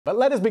But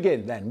let us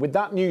begin then with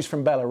that news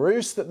from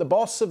Belarus that the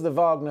boss of the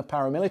Wagner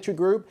paramilitary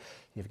group,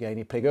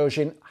 Yevgeny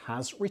Prigozhin,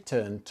 has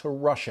returned to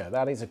Russia.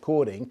 That is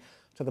according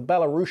to the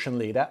Belarusian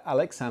leader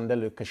Alexander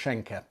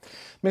Lukashenko.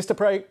 Mr.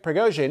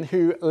 Prigozhin,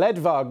 who led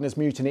Wagner's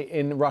mutiny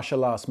in Russia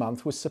last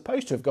month, was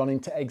supposed to have gone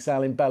into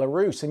exile in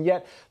Belarus, and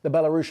yet the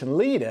Belarusian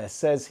leader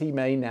says he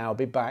may now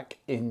be back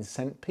in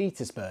St.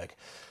 Petersburg.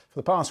 For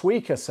the past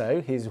week or so,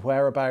 his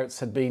whereabouts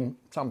had been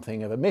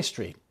something of a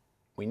mystery.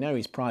 We know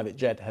his private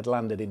jet had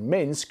landed in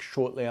Minsk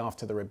shortly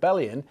after the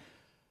rebellion,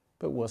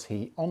 but was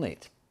he on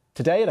it?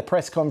 Today, at a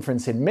press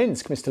conference in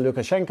Minsk, Mr.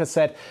 Lukashenko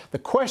said the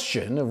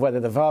question of whether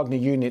the Wagner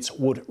units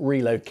would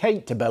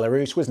relocate to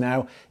Belarus was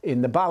now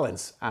in the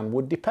balance and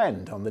would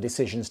depend on the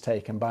decisions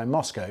taken by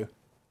Moscow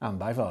and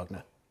by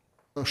Wagner.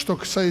 As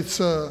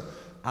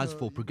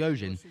for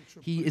Prigozhin,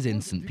 he is in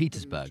St.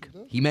 Petersburg.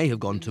 He may have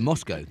gone to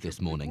Moscow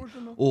this morning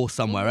or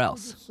somewhere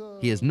else.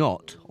 He is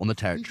not on the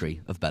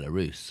territory of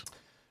Belarus.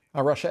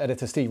 Our Russia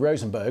editor Steve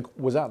Rosenberg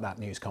was at that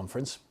news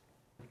conference.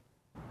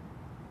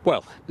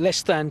 Well,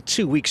 less than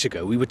 2 weeks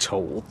ago, we were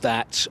told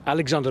that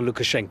Alexander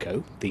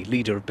Lukashenko, the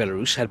leader of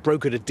Belarus, had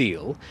brokered a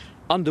deal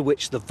under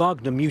which the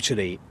Wagner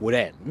mutiny would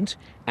end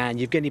and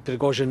Yevgeny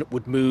Prigozhin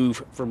would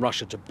move from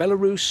Russia to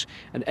Belarus,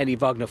 and any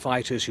Wagner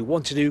fighters who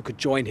wanted to could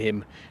join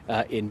him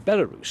in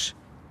Belarus.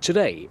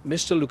 Today,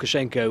 Mr.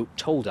 Lukashenko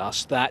told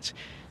us that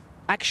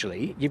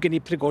actually Yevgeny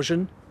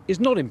Prigozhin is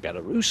not in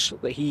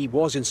Belarus, that he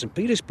was in St.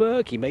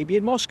 Petersburg, he may be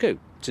in Moscow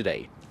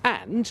today,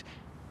 and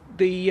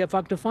the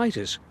Wagner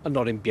fighters are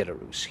not in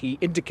Belarus. He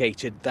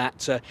indicated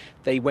that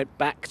they went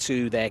back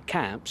to their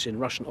camps in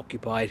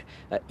Russian-occupied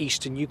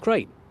eastern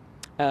Ukraine.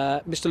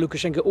 Mr.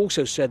 Lukashenko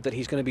also said that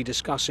he's going to be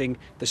discussing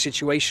the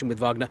situation with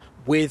Wagner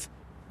with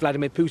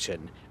Vladimir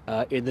Putin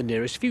in the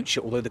nearest future,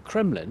 although the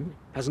Kremlin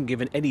hasn't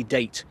given any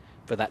date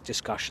for that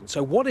discussion.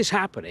 So what is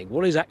happening?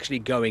 What is actually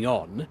going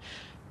on?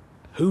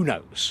 Who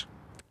knows?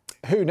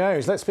 Who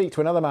knows? Let's speak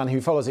to another man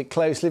who follows it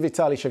closely,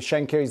 Vitaly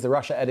Shevchenko. He's the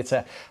Russia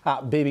editor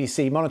at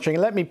BBC Monitoring.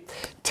 And let me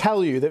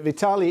tell you that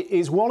Vitaly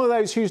is one of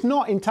those who's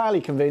not entirely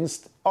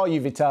convinced, are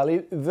you,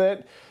 Vitaly,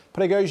 that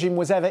Prigozhin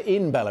was ever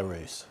in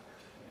Belarus?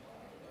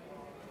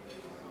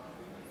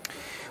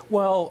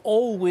 Well,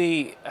 all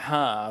we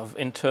have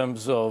in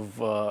terms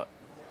of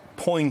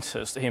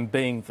pointers to him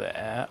being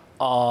there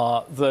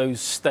are those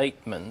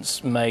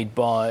statements made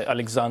by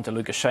Alexander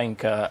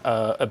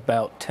Lukashenko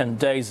about 10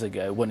 days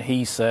ago when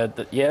he said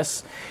that,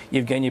 yes,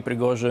 Yevgeny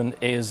Prigozhin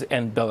is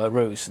in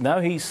Belarus. Now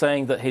he's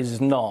saying that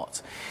he's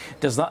not.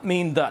 Does that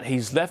mean that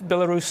he's left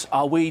Belarus?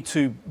 Are we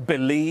to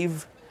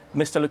believe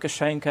Mr.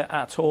 Lukashenko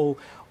at all?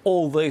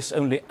 All this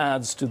only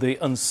adds to the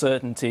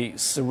uncertainty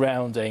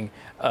surrounding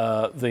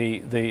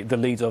the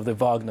leader of the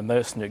Wagner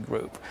mercenary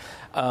group.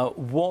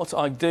 What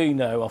I do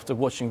know after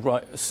watching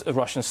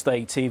Russian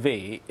state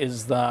TV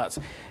is that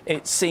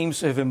it seems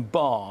to have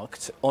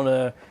embarked on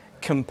a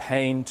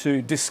campaign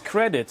to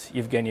discredit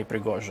Yevgeny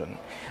Prigozhin.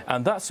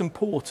 And that's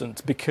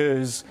important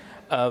because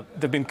there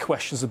have been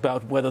questions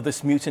about whether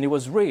this mutiny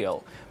was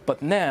real.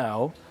 But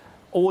now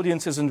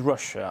audiences in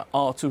Russia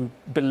are to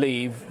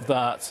believe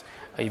that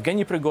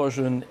Yevgeny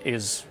Prigozhin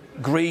is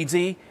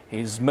greedy,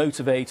 he's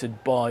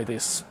motivated by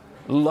this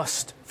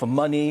lust for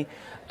money.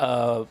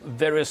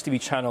 Various TV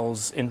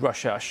channels in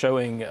Russia are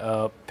showing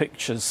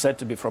pictures said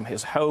to be from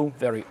his home,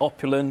 very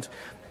opulent,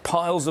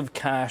 piles of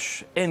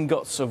cash,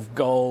 ingots of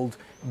gold,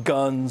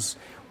 guns,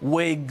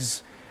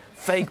 wigs,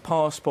 fake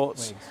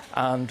passports,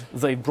 and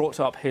they brought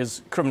up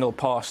his criminal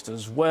past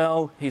as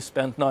well. He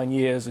spent 9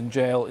 years in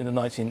jail in the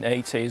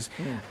 1980s,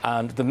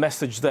 and the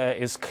message there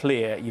is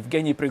clear.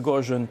 Yevgeny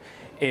Prigozhin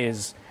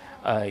is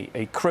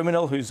a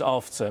criminal who's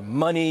after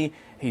money.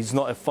 He's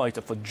not a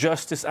fighter for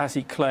justice, as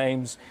he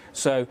claims.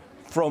 So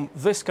from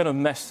this kind of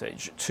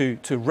message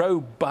to row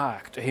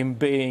back to him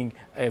being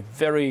a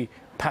very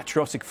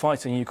patriotic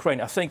fighter in Ukraine,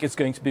 I think it's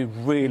going to be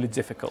really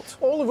difficult.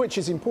 All of which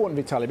is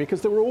important, Vitaly,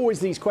 because there were always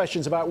these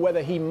questions about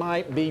whether he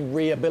might be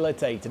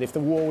rehabilitated. If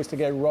the war was to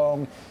go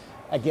wrong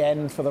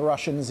again for the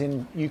Russians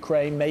in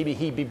Ukraine, maybe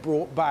he'd be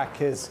brought back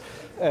as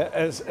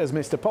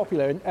Mr.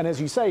 Popular. And as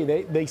you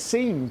say, they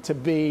seem to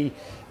be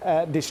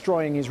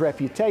destroying his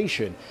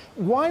reputation.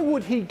 Why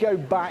would he go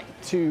back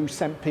to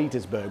St.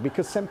 Petersburg?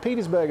 Because St.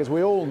 Petersburg, as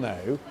we all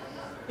know,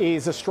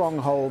 is a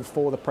stronghold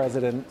for the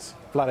President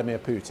Vladimir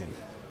Putin.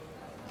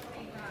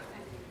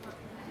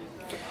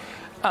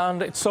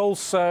 And it's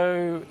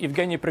also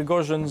Yevgeny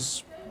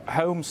Prigozhin's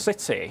home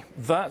city.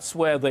 That's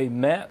where they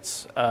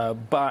met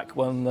back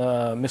when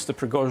Mr.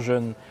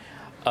 Prigozhin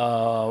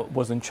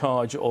was in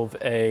charge of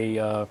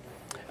a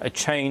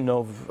chain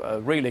of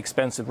really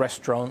expensive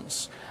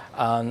restaurants,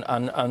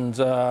 and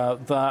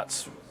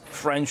that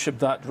friendship,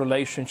 that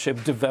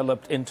relationship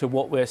developed into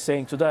what we're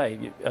seeing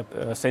today.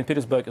 St.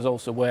 Petersburg is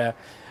also where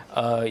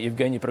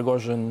Yevgeny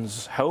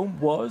Prigozhin's home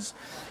was.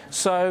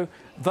 So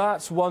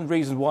that's one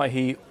reason why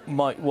he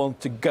might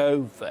want to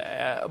go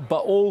there.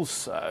 But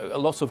also, a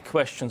lot of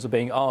questions are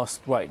being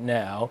asked right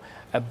now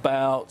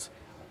about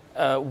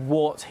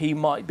what he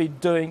might be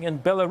doing in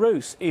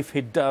Belarus if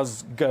he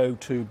does go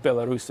to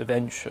Belarus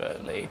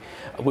eventually.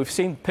 We've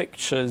seen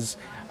pictures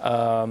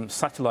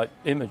satellite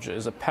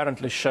images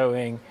apparently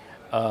showing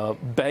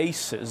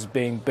bases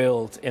being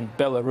built in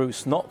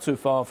Belarus, not too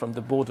far from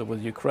the border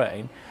with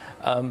Ukraine,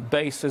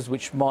 bases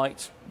which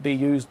might be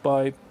used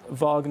by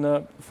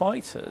Wagner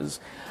fighters.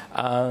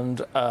 And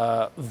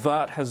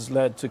that has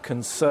led to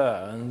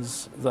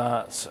concerns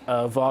that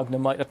Wagner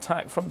might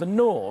attack from the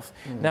north.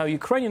 Now,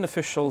 Ukrainian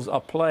officials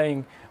are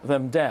playing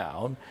them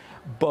down,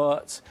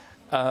 but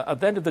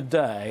at the end of the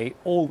day,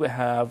 all we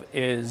have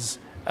is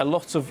a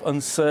lot of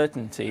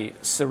uncertainty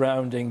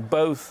surrounding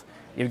both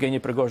Yevgeny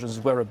Prigozhin's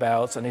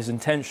whereabouts and his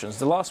intentions.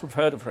 The last we've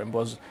heard of him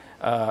was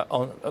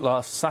on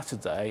last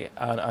Saturday,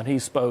 and he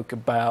spoke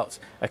about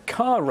a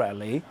car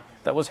rally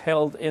that was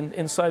held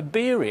in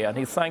Siberia, and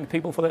he thanked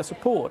people for their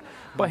support.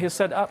 But he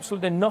said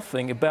absolutely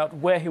nothing about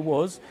where he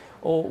was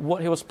or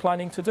what he was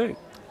planning to do.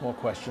 More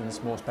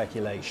questions, more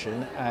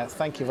speculation.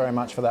 Thank you very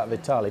much for that,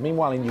 Vitaly.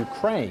 Meanwhile, in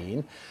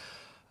Ukraine,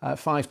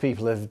 5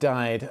 people have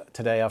died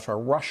today after a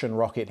Russian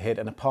rocket hit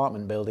an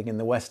apartment building in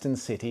the western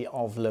city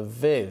of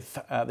Lviv.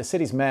 The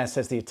city's mayor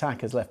says the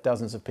attack has left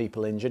dozens of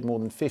people injured. More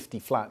than 50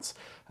 flats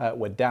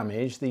were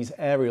damaged. These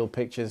aerial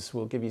pictures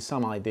will give you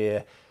some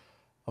idea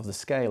of the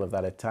scale of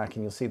that attack,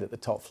 and you'll see that the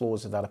top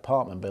floors of that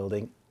apartment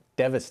building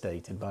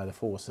devastated by the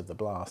force of the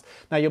blast.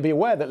 Now, you'll be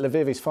aware that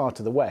Lviv is far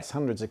to the west,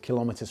 hundreds of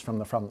kilometres from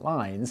the front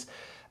lines,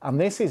 and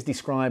this is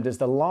described as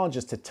the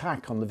largest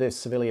attack on Lviv's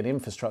civilian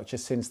infrastructure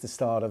since the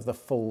start of the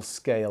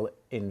full-scale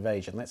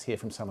invasion. Let's hear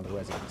from some of the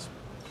residents.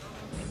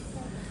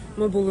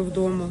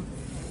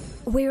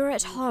 We were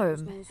at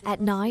home.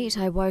 At night,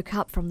 I woke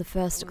up from the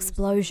first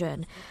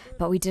explosion,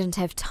 but we didn't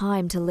have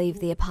time to leave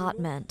the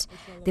apartment.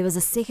 There was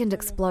a second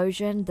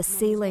explosion, the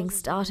ceiling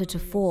started to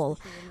fall.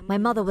 My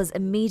mother was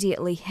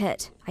immediately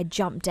hit. I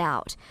jumped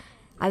out.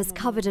 I was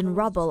covered in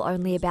rubble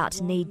only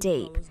about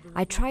knee-deep.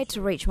 I tried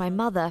to reach my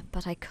mother,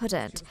 but I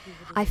couldn't.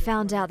 I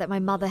found out that my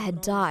mother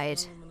had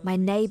died. My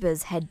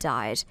neighbours had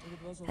died.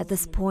 At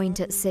this point,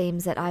 it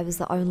seems that I was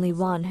the only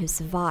one who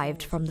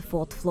survived from the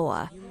 4th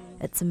floor.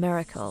 It's a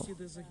miracle.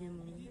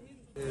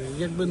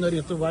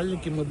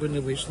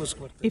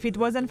 If it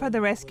wasn't for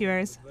the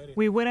rescuers,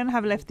 we wouldn't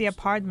have left the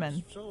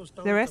apartment.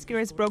 The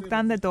rescuers broke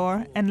down the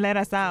door and let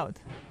us out.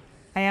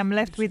 I am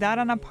left without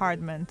an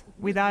apartment,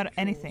 without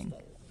anything.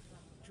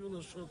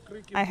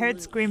 I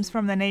heard screams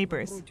from the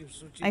neighbors.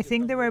 I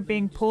think they were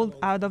being pulled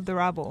out of the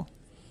rubble.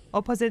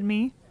 Opposite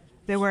me,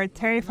 there were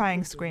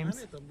terrifying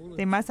screams.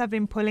 They must have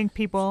been pulling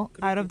people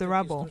out of the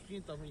rubble.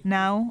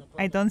 Now,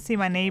 I don't see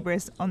my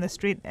neighbors on the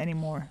street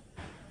anymore.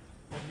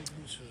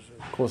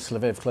 Of course,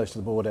 Lviv, close to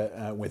the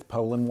border with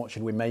Poland. What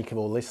should we make of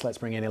all this? Let's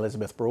bring in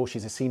Elizabeth Brawl.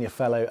 She's a senior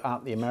fellow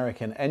at the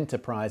American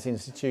Enterprise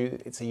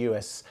Institute. It's a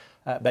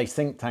US-based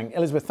think tank.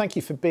 Elizabeth, thank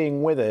you for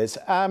being with us.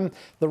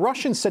 The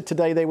Russians said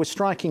today they were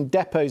striking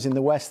depots in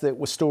the west that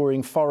were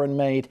storing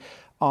foreign-made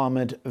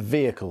armoured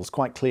vehicles.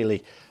 Quite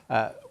clearly,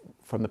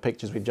 from the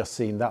pictures we've just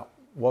seen, that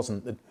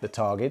wasn't the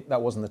target.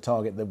 That wasn't the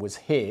target that was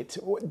hit.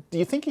 Do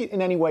you think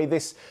in any way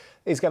this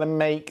is going to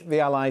make the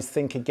Allies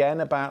think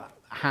again about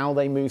how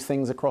they move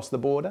things across the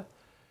border?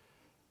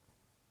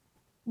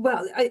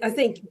 Well, I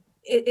think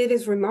it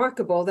is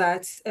remarkable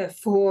that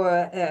for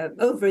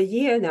over a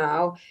year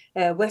now,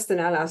 Western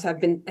allies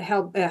have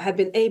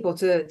been able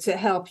to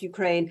help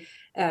Ukraine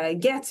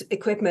get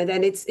equipment,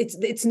 and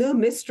it's no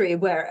mystery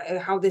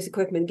how this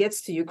equipment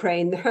gets to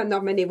Ukraine. There are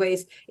not many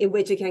ways in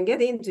which it can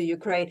get into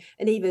Ukraine,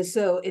 and even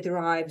so, it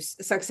arrives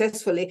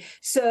successfully.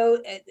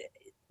 So.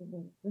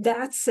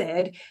 That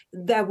said,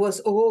 there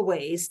was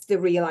always the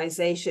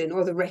realization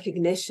or the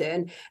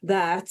recognition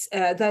that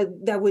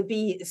there would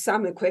be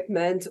some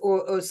equipment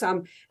or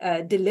some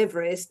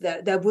deliveries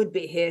that would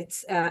be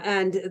hit.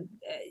 And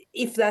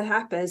if that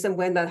happens and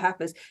when that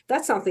happens,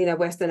 that's something that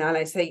Western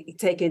allies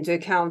take into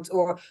account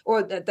or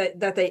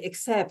that they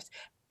accept.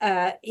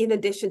 In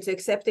addition to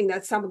accepting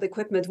that some of the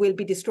equipment will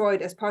be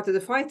destroyed as part of the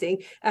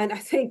fighting. And I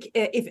think,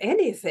 if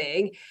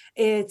anything,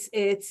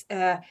 it's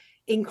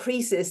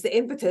increases the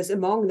impetus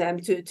among them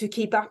to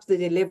keep up the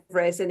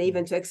deliveries and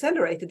even to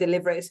accelerate the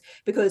deliveries,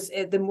 because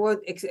the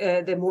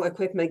more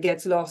equipment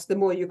gets lost, the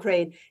more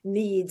Ukraine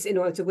needs in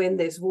order to win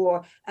this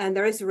war. And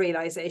there is a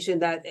realization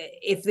that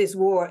if this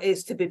war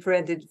is to be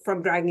prevented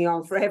from dragging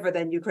on forever,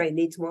 then Ukraine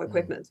needs more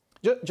equipment.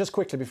 Just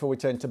quickly before we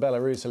turn to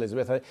Belarus,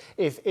 Elizabeth,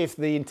 if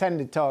the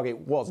intended target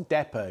was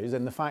depots,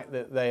 and the fact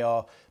that they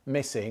are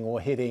missing or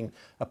hitting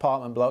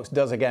apartment blocks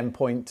does again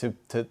point to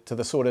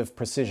the sort of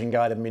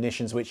precision-guided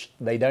munitions which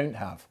they don't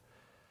have.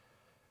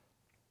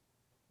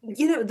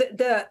 You know,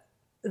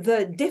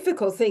 the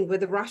difficult thing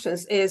with the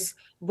Russians is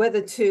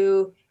whether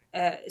to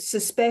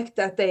suspect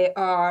that they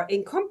are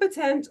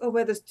incompetent or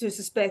whether to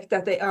suspect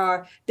that they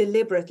are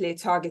deliberately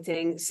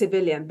targeting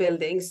civilian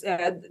buildings.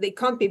 They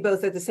can't be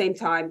both at the same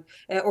time,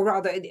 or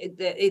rather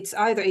it's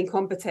either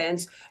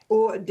incompetence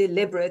or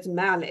deliberate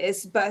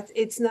malice. But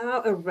it's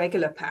now a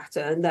regular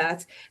pattern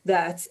that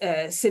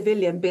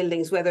civilian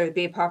buildings, whether it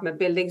be apartment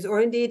buildings or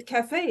indeed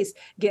cafes,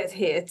 get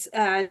hit.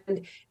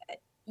 And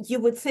you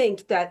would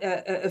think that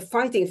a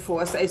fighting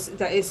force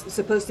that is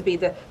supposed to be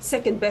the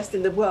second best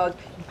in the world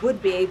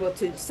would be able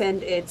to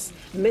send its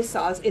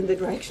missiles in the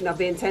direction of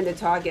the intended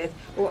target,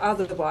 or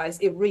otherwise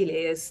it really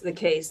is the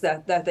case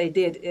that they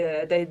did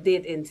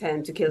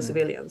intend to kill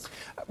civilians.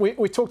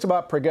 We talked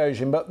about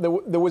Prigozhin, but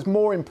there was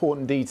more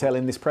important detail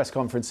in this press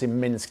conference in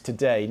Minsk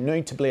today,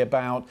 notably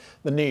about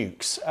the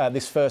nukes,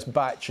 this first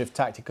batch of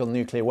tactical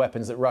nuclear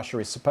weapons that Russia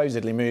is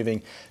supposedly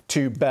moving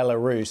to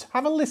Belarus.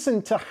 Have a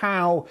listen to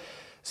how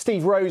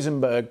Steve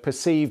Rosenberg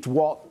perceived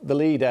what the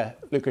leader,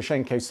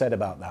 Lukashenko, said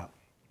about that.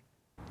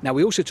 Now,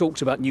 we also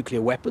talked about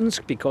nuclear weapons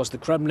because the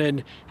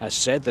Kremlin has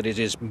said that it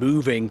is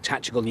moving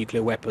tactical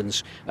nuclear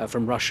weapons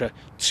from Russia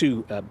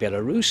to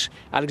Belarus.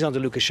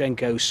 Alexander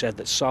Lukashenko said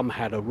that some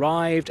had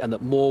arrived and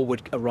that more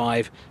would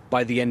arrive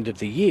by the end of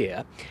the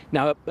year.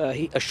 Now,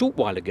 a short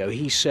while ago,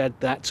 he said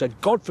that,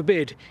 God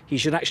forbid, he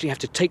should actually have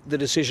to take the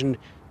decision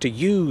to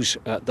use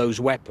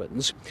those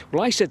weapons.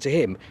 Well, I said to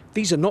him,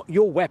 these are not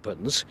your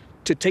weapons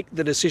to take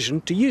the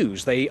decision to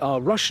use. They are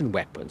Russian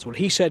weapons. Well,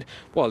 he said,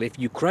 well, if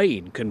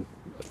Ukraine can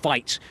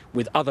fight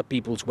with other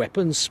people's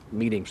weapons,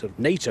 meaning sort of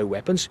NATO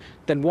weapons,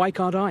 then why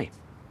can't I?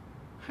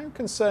 How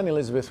concerned,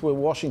 Elizabeth, will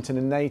Washington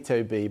and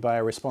NATO be by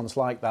a response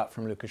like that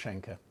from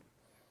Lukashenko?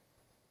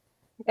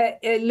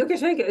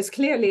 Lukashenko is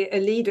clearly a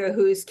leader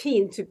who is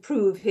keen to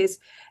prove his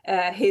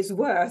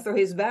worth or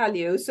his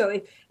value.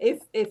 So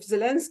if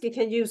Zelensky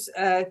can use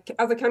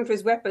other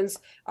countries' weapons,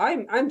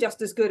 I'm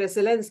just as good as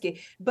Zelensky.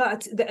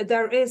 But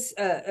there is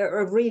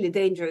a really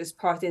dangerous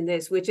part in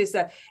this, which is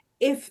that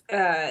if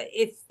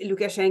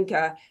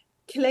Lukashenko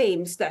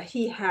claims that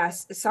he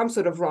has some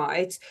sort of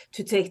right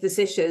to take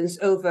decisions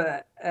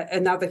over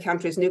another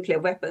country's nuclear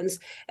weapons,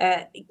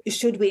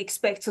 should we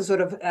expect a sort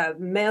of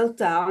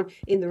meltdown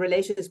in the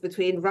relations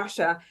between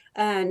Russia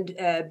and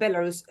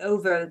Belarus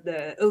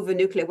over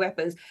nuclear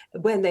weapons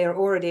when they are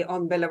already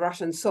on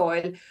Belarusian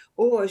soil,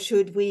 or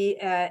should we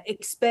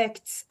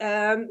expect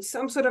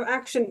some sort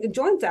of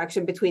joint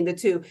action between the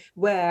two,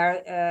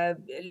 where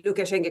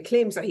Lukashenko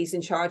claims that he's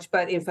in charge,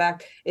 but in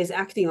fact is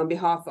acting on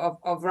behalf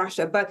of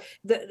Russia? But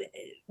the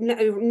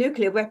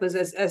nuclear weapons,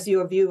 as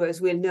your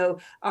viewers will know,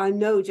 are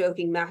no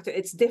joking matter.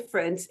 It's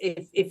different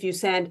if you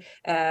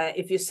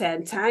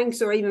send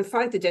tanks or even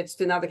fighter jets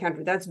to another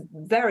country. That's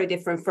very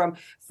different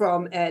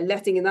from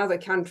letting another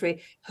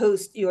country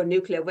host your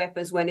nuclear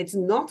weapons when it's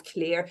not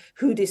clear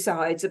who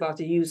decides about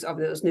the use of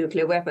those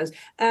nuclear weapons.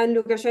 And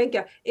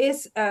Lukashenko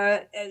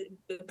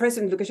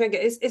President Lukashenko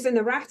is an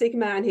erratic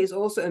man. He's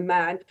also a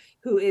man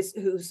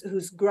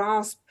whose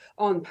grasp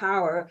on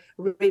power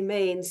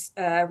remains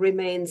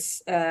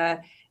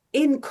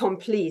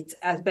incomplete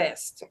at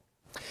best.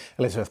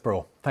 Elizabeth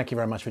Braw, thank you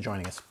very much for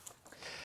joining us.